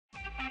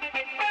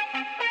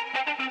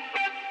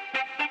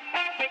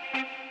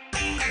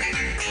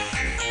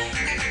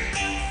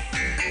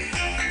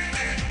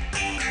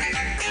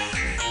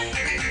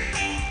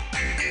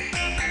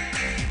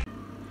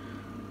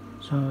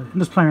So I'm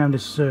just playing around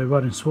this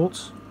Rohde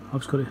Schwarz. I've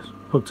just got it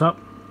hooked up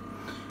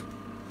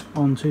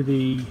onto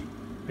the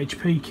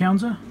HP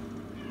counter,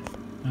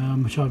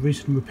 which I've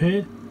recently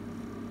repaired.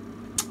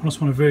 I just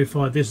want to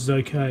verify this is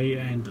okay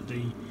and that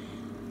the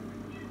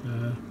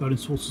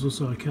Rohde Schwarz is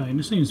also okay, and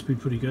it seems to be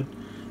pretty good.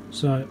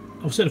 So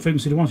I've set the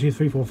frequency to 1, 2,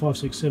 3, 4, 5,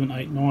 6, 7,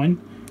 8,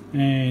 9,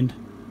 and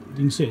you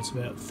can see it's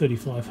about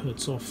 35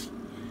 Hertz off.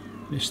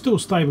 And it's still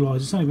stabilised.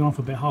 It's only been on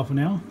for about half an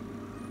hour,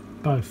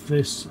 both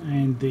this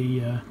and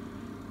the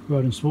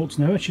Rohde Schwarz.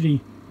 Now I've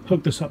actually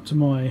hooked this up to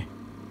my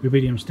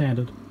rubidium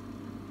standard,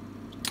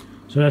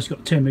 so that's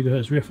got 10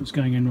 megahertz reference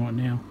going in right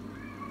now.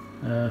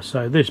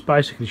 So this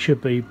basically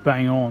should be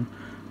bang on.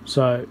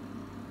 So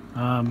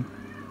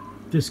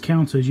this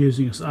counter is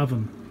using its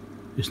oven.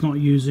 It's not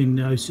using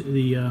the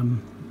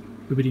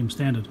rubidium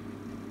standard,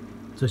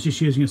 so it's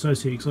just using its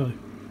OCXO.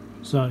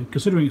 So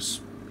considering it's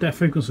that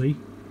frequency,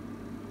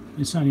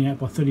 it's only out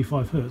by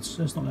 35 Hertz.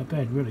 That's not that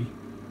bad really.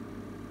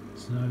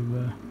 So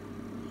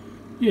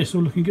yeah, it's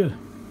all looking good.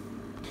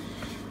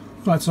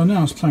 Right, so now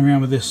I was playing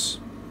around with this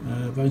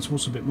Rohde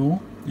Schwarz a bit more,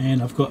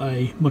 and I've got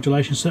a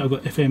modulation set. I've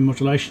got FM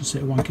modulation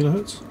set at 1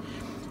 kHz,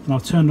 and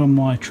I've turned on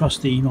my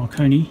trusty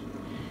Marconi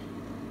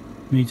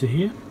meter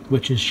here,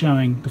 which is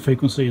showing the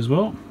frequency as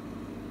well.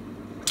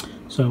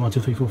 So 1, 2,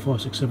 3, 4,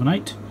 5, 6, 7,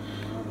 8,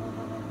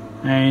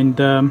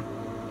 and oh,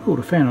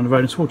 the fan on the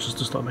Rohde Schwarz just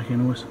to start making a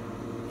noise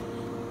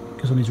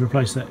because I need to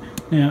replace that.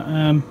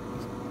 Now,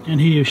 and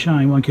here is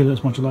showing 1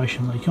 kHz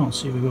modulation. Though you can't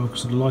see it very well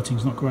because the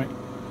lighting's not great.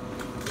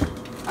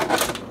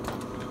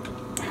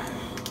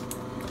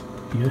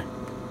 There you go.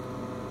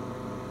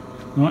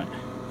 Right.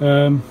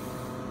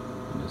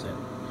 There's that.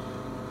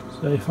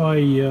 So if I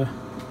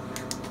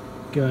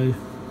go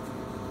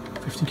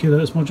 50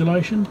 kHz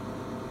modulation,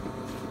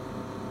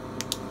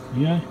 there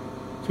you go,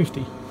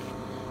 50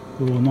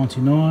 or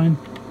 99.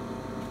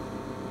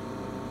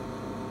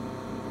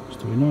 It's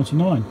doing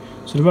 99.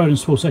 So the Rohde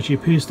Schwarz actually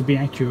appears to be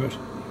accurate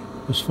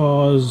as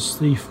far as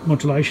the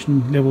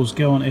modulation levels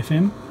go on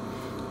FM.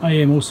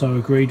 AM also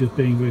agreed with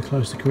being very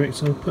close to correct,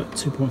 so I'll put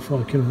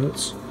 2.5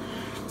 kHz.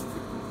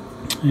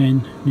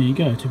 And there you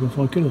go,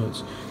 2.5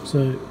 kHz.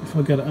 So if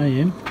I go to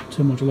AM,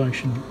 turn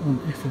modulation on,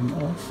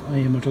 FM off,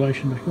 AM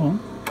modulation back on.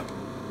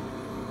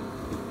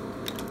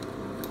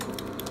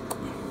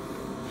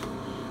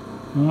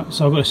 Alright,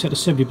 so I've got it set to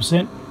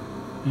 70%,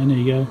 and there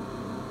you go,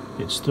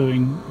 it's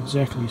doing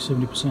exactly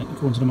 70%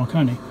 according to the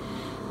Marconi.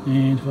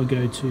 And if I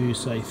go to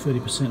say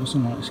 30% or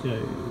something like, let's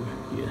go,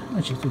 yeah,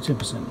 actually do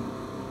 10%.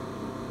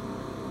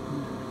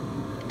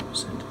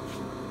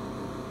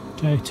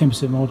 Okay,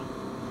 10% mod,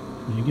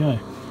 there you go.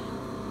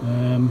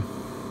 Yeah,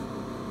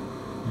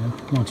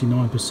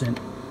 99%,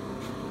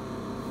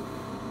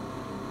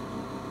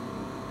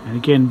 and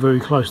again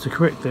very close to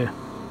correct there.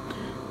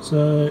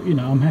 So you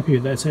know, I'm happy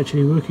that it's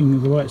actually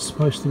working the way it's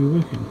supposed to be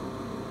working.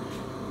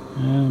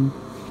 You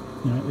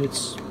know,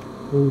 it's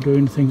all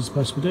doing the things it's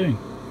supposed to be doing.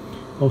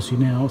 Obviously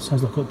now it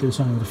sounds like I've got to do the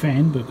same with the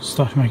fan, but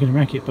start making a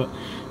racket. But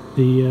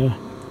the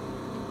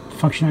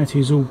functionality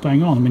is all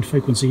bang on. I mean,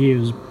 frequency here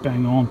is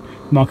bang on.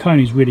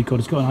 Marconi's really good.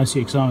 It's got an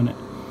OCXO in it,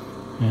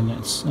 and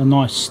it's a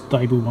nice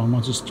stable one.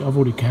 I've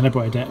already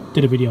calibrated that,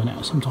 did a video on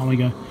that some time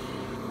ago.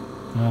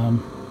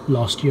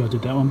 Last year I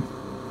did that one.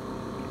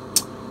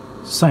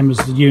 Same as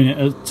the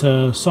unit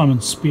that Simon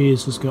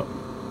Spears has got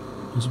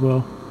as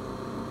well.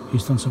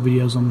 He's done some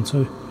videos on them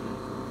too.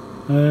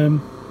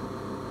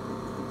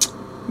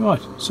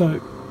 Right, so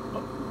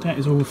that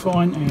is all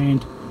fine,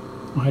 and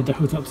I had that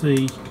hooked up to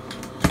the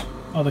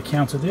other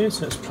counter there,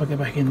 so let's plug it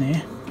back in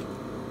there.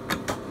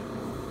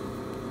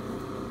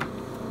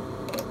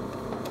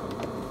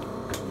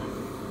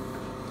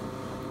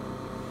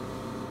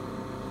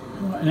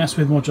 And that's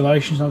with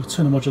modulation. So I'll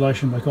turn the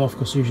modulation back off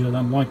because usually I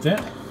don't like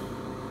that.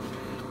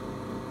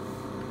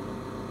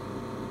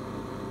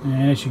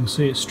 And as you can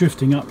see, it's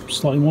drifting up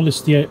slightly more. This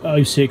is the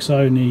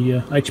OCXO and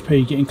the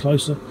HP getting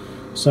closer.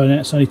 So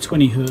that's only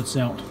 20 Hertz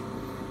out.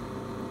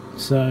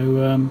 So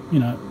you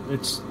know,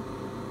 it's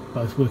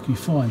both working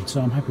fine.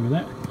 So I'm happy with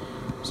that.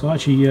 So I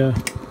actually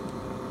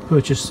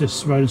purchased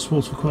this Rohde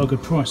Schwarz for quite a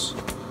good price,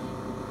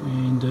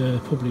 and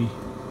probably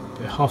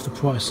about half the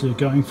price they're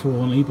going for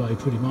on eBay,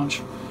 pretty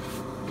much.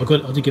 I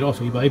did get it off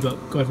eBay, but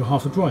got it for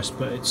half the price.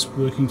 But it's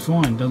working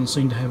fine. Doesn't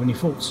seem to have any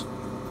faults,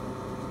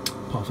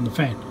 apart from the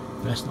fan.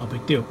 But that's not a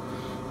big deal.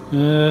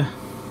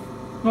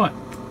 Right,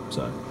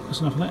 so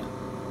that's enough of that.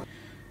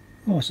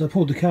 Right, so I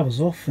pulled the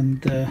covers off,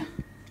 and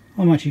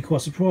I'm actually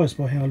quite surprised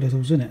by how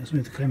little's in it. Let's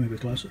move the camera a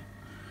bit closer.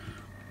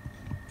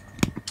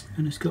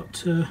 And it's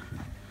got a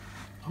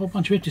whole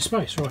bunch of empty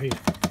space right here.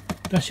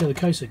 That's the other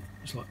casing.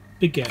 It's like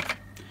big gap.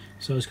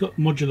 So it's got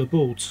modular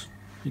boards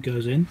that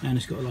goes in, and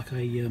it's got like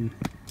a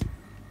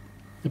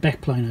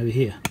back plane over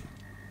here.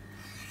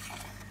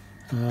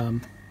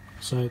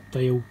 So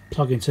they all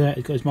plug into that.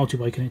 It's got those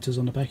multi-way connectors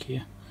on the back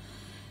here,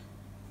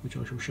 which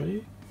I shall show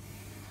you.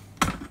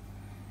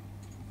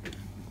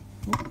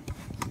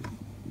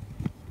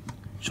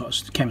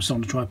 The camera's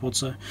on the tripod,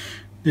 so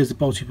there's the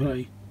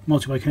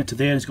multi-way connector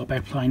there, and it's got a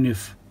back plane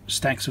with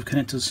stacks of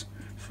connectors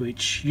for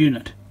each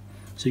unit.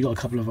 So you've got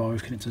a couple of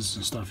RF connectors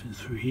and stuff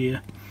through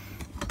here.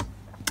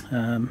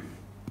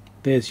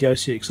 There's the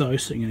OCXO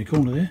sitting in the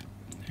corner there,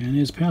 and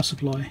there's the power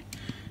supply,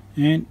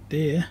 and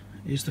there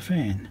is the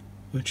fan,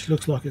 which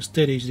looks like it's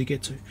dead easy to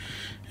get to.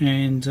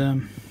 And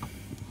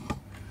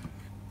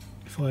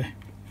if I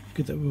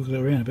get that wiggle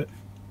around a bit,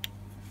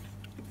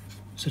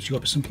 it's actually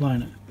got some play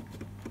in it.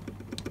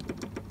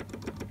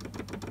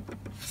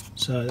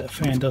 So that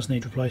fan does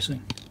need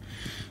replacing,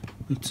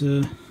 but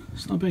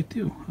it's not a big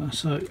deal.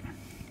 So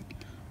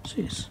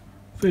yes,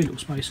 very little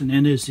space, and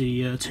then there's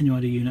the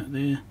attenuator unit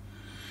there.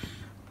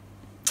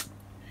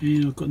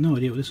 And I've got no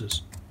idea what this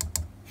is.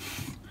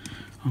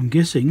 I'm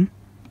guessing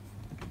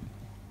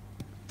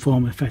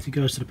from the fact it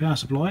goes to the power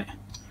supply,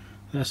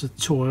 that's a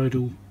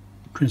toroidal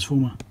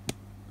transformer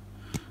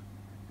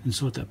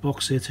inside that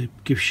box there to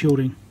give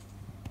shielding.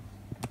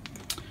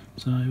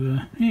 So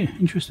yeah,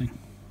 interesting.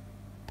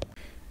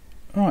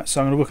 Alright,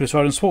 so I'm going to look at this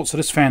Rohde Schwarz. So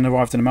this fan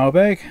arrived in a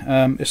mailbag.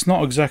 It's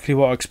not exactly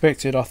what I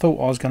expected. I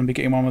thought I was going to be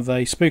getting one with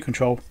a speed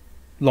control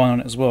line on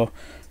it as well,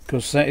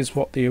 because that is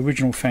what the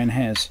original fan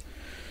has.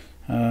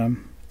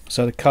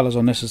 So the colours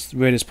on this is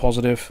red is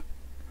positive,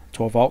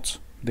 12 volts,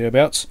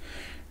 thereabouts.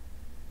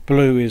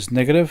 Blue is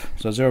negative,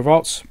 so 0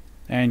 volts,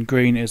 and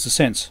green is the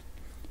sense.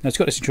 Now it's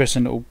got this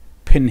interesting little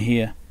pin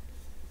here,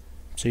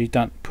 so you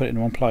don't put it in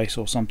one place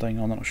or something,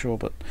 I'm not sure,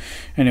 but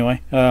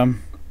anyway,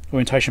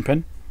 orientation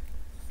pin.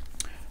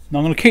 Now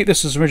I'm going to keep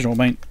this as original.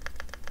 I mean,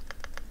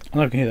 I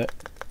know you can hear that,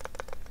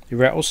 it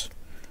rattles,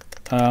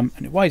 and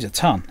it weighs a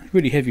ton,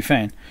 really heavy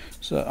fan,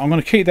 so I'm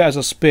going to keep that as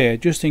a spare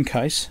just in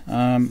case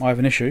I have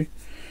an issue.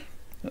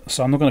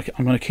 So I'm going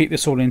to keep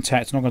this all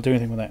intact. I'm not going to do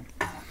anything with that.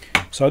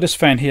 So this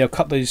fan here, I've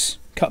cut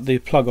the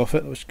plug off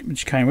it,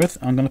 which came with.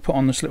 I'm going to put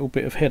on this little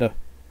bit of header,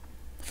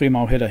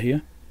 female header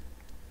here.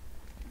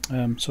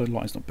 So the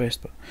light's not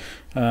best,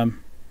 but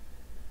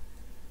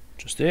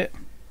just it.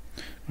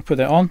 I'll put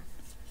that on,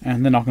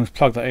 and then I can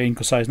plug that in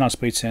because there's no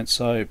speed sense.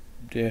 So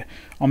yeah,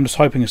 I'm just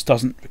hoping this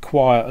doesn't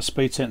require a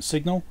speed sense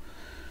signal.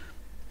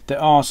 There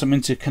are some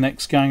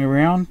interconnects going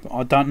around, but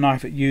I don't know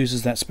if it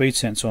uses that speed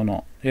sense or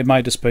not. It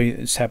may just be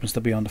it happens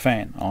to be on the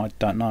fan. I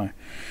don't know.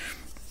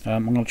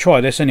 I'm going to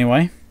try this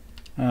anyway,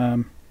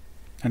 and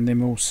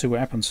then we'll see what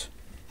happens.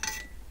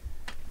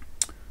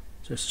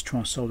 So let's just try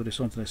and solder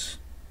this onto this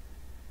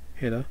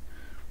header.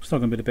 It's not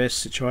going to be the best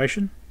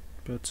situation,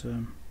 but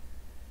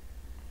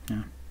yeah,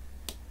 you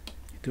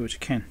do what you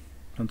can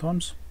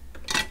sometimes.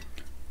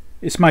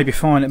 This may be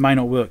fine, it may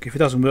not work. If it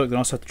doesn't work, then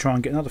I'll just have to try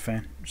and get another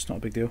fan. It's not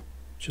a big deal.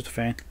 It's just a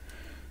fan.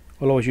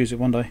 I'll always use it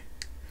one day.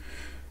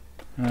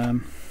 Right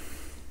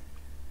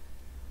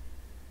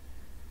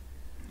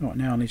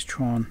now I need to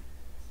try and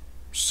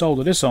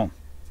solder this on.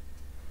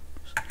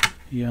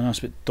 Yeah, I know it's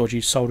a bit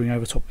dodgy soldering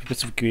over top of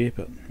bits of gear,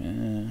 but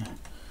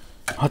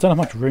I don't have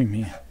much room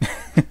here.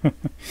 A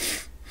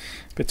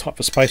bit tight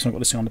for space, and I've got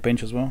this thing on the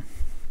bench as well.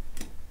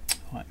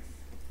 Right.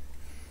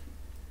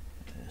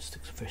 Let's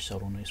stick some fresh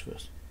solder on these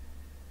first.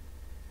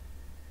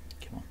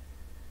 Come on.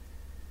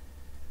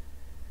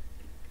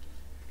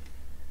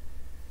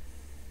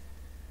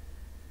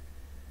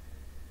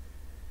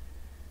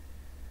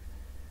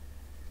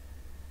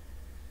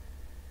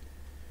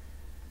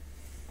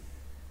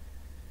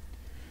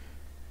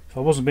 If I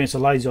wasn't being so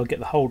lazy, I'd get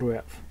the holder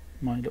out,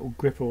 my little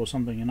gripper or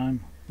something, you know,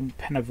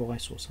 pen of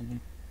ice or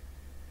something.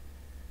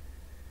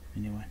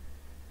 Anyway,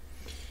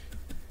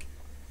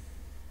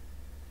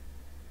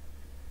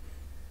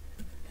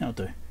 that'll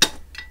do.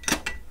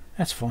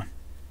 That's fine.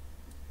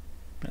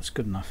 That's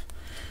good enough.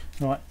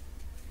 Right.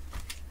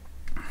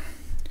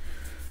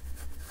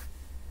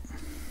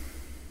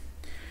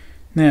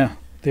 Now,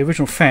 the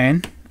original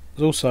fan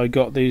has also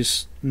got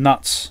these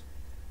nuts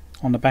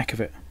on the back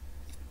of it.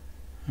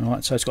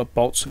 Alright, so it's got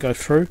bolts that go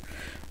through.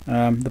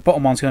 The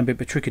bottom one's going to be a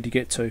bit tricky to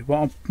get to. What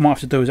I might have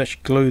to do is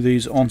actually glue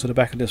these onto the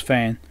back of this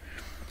fan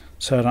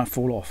so they don't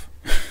fall off.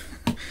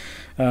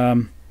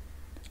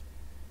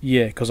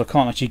 Yeah, because I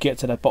can't actually get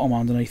to that bottom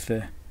underneath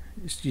there.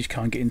 You just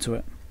can't get into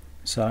it.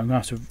 So I'm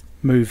going to have to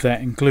move that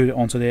and glue it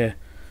onto there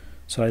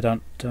so they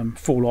don't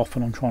fall off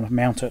when I'm trying to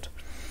mount it.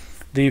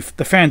 The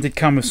fan did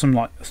come with some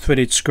like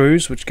threaded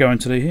screws which go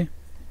into here,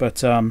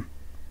 but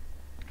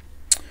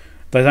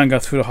they don't go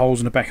through the holes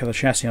in the back of the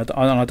chassis, and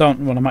I don't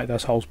want to make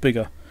those holes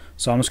bigger,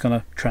 so I'm just going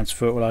to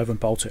transfer it all over and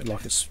bolt it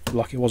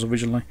like it was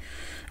originally.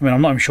 I mean,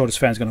 I'm not even sure this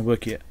fan's going to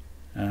work yet,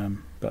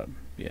 but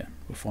yeah,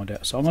 we'll find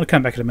out. So I'm going to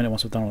come back in a minute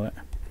once I've done all that.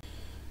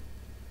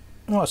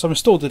 Alright, so I've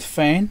installed the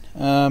fan.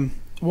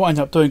 What I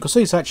ended up doing, because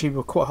these actually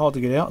were quite hard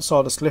to get out, so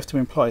I just left them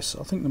in place.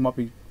 I think they might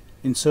be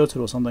inserted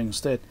or something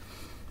instead.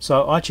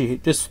 So I actually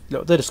they're just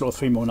little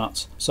 3 more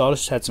nuts. So I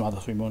just had some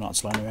other 3 more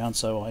nuts laying around,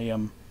 so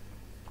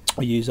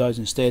I use those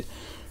instead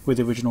with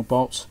the original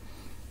bolts.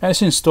 And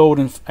it's installed,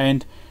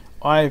 and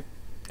I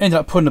ended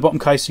up putting the bottom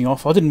casing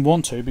off. I didn't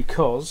want to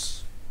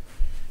because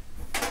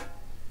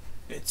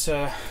it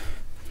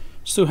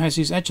still has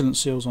these Agilent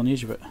seals on the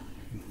edge of it.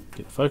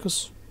 Get the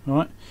focus.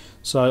 Alright,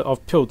 so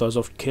I've peeled those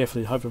off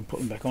carefully, hoping to put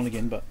them back on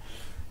again, but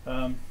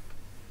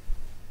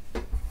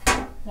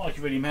Not like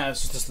it really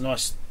matters, it's just a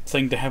nice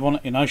thing to have on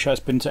it, you know, show it's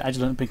been to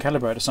Agilent and been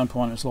calibrated at some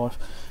point in its life.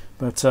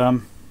 But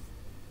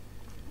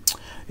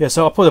yeah,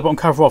 so I put the bottom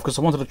cover off because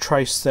I wanted to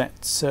trace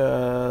that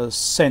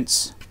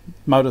sense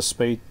motor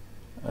speed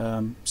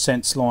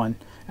sense line,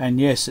 and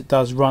yes, it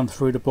does run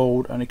through the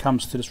board and it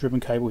comes to this ribbon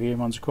cable here and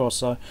runs across.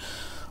 So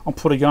I'm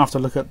probably going to have to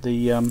look at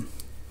the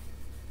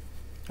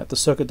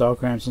circuit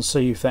diagrams and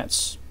see if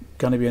that's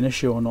going to be an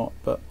issue or not.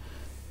 But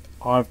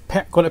I've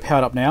got it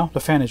powered up now. The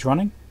fan is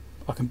running.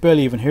 I can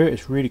barely even hear it.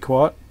 It's really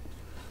quiet,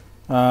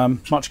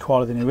 much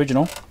quieter than the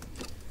original,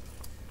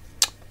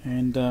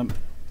 and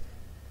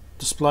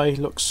display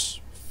looks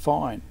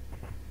fine.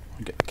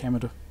 I'll get the camera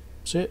to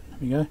see it. There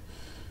we go.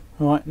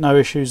 Alright, no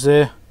issues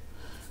there.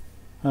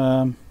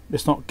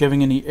 It's not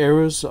giving any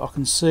errors that I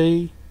can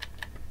see.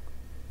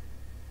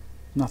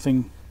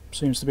 Nothing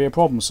seems to be a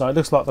problem. So it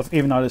looks like,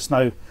 even though there's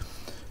no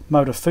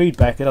motor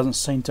feedback, it doesn't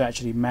seem to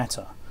actually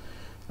matter.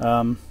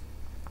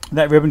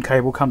 That ribbon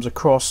cable comes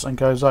across and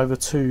goes over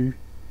to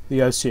the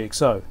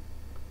OCXO.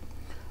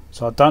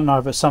 So I don't know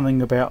if it's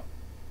something about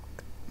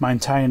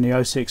maintaining the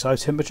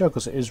OCXO temperature,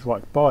 because it is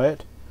right by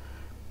it.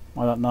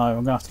 I don't know. I'm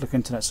going to have to look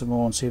into that some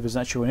more and see if there's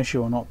actually an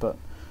issue or not. But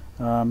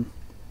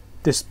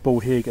this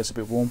board here gets a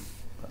bit warm.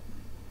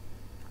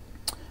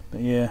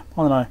 But yeah,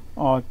 I don't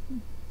know.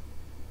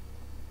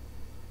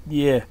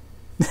 Yeah,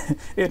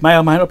 it may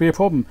or may not be a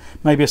problem.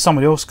 Maybe if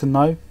somebody else can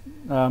know,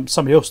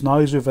 somebody else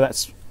knows whether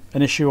that's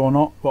an issue or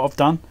not, what I've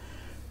done,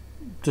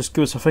 just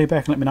give us some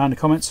feedback and let me know in the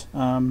comments.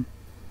 From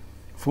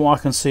what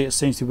I can see, it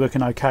seems to be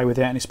working okay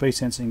without any speed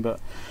sensing, but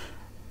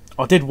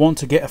I did want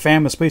to get a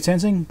fan with speed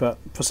sensing, but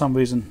for some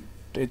reason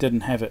it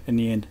didn't have it in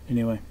the end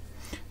anyway.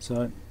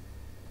 So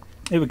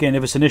if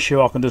it's an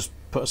issue, I can just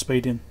put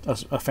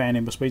a fan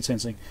in with speed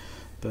sensing.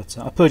 But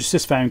I purchased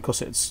this fan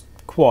because it's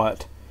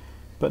quiet,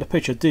 but the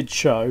picture did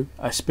show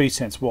a speed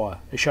sense wire.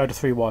 It showed a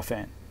 3-wire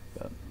fan.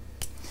 But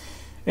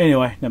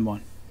anyway, never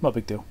mind, not a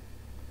big deal.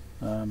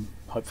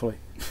 Hopefully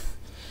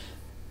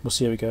we'll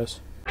see how it goes.